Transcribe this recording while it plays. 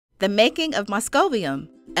The making of Moscovium,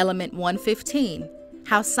 element 115.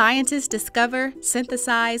 How scientists discover,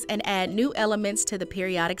 synthesize, and add new elements to the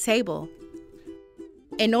periodic table.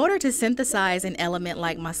 In order to synthesize an element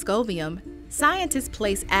like Moscovium, scientists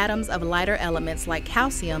place atoms of lighter elements like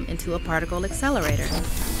calcium into a particle accelerator.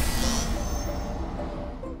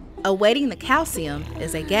 Awaiting the calcium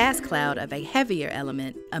is a gas cloud of a heavier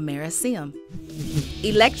element, americium.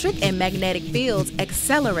 Electric and magnetic fields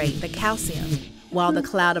accelerate the calcium, while the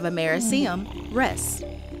cloud of americium rests.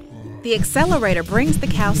 The accelerator brings the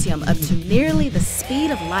calcium up to nearly the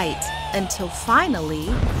speed of light until finally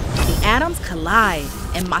the atoms collide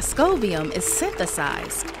and Moscovium is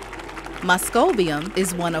synthesized. Moscovium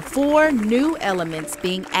is one of 4 new elements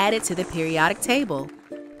being added to the periodic table.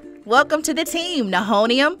 Welcome to the team,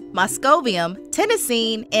 Nihonium, Moscovium,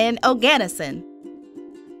 Tennessine, and Oganesson.